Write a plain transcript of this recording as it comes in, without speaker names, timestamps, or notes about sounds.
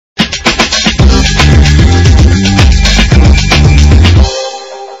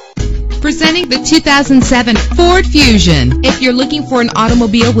the 2007 Ford Fusion. If you're looking for an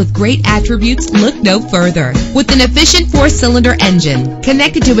automobile with great attributes, look no further. With an efficient 4-cylinder engine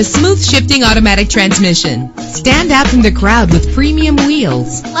connected to a smooth shifting automatic transmission, stand out from the crowd with premium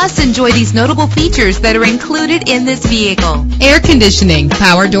wheels. Plus, enjoy these notable features that are included in this vehicle: air conditioning,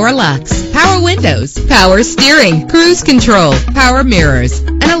 power door locks, power windows, power steering, cruise control, power mirrors,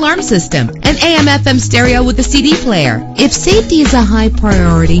 an alarm system, an AM/FM stereo with a CD player. If safety is a high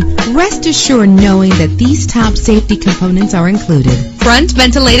priority, rest assured knowing that these top safety components are included: front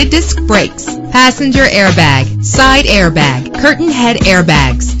ventilated disc brakes, passenger airbag, side airbag, curtain head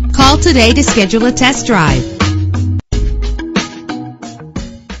airbags. Call today to schedule a test drive.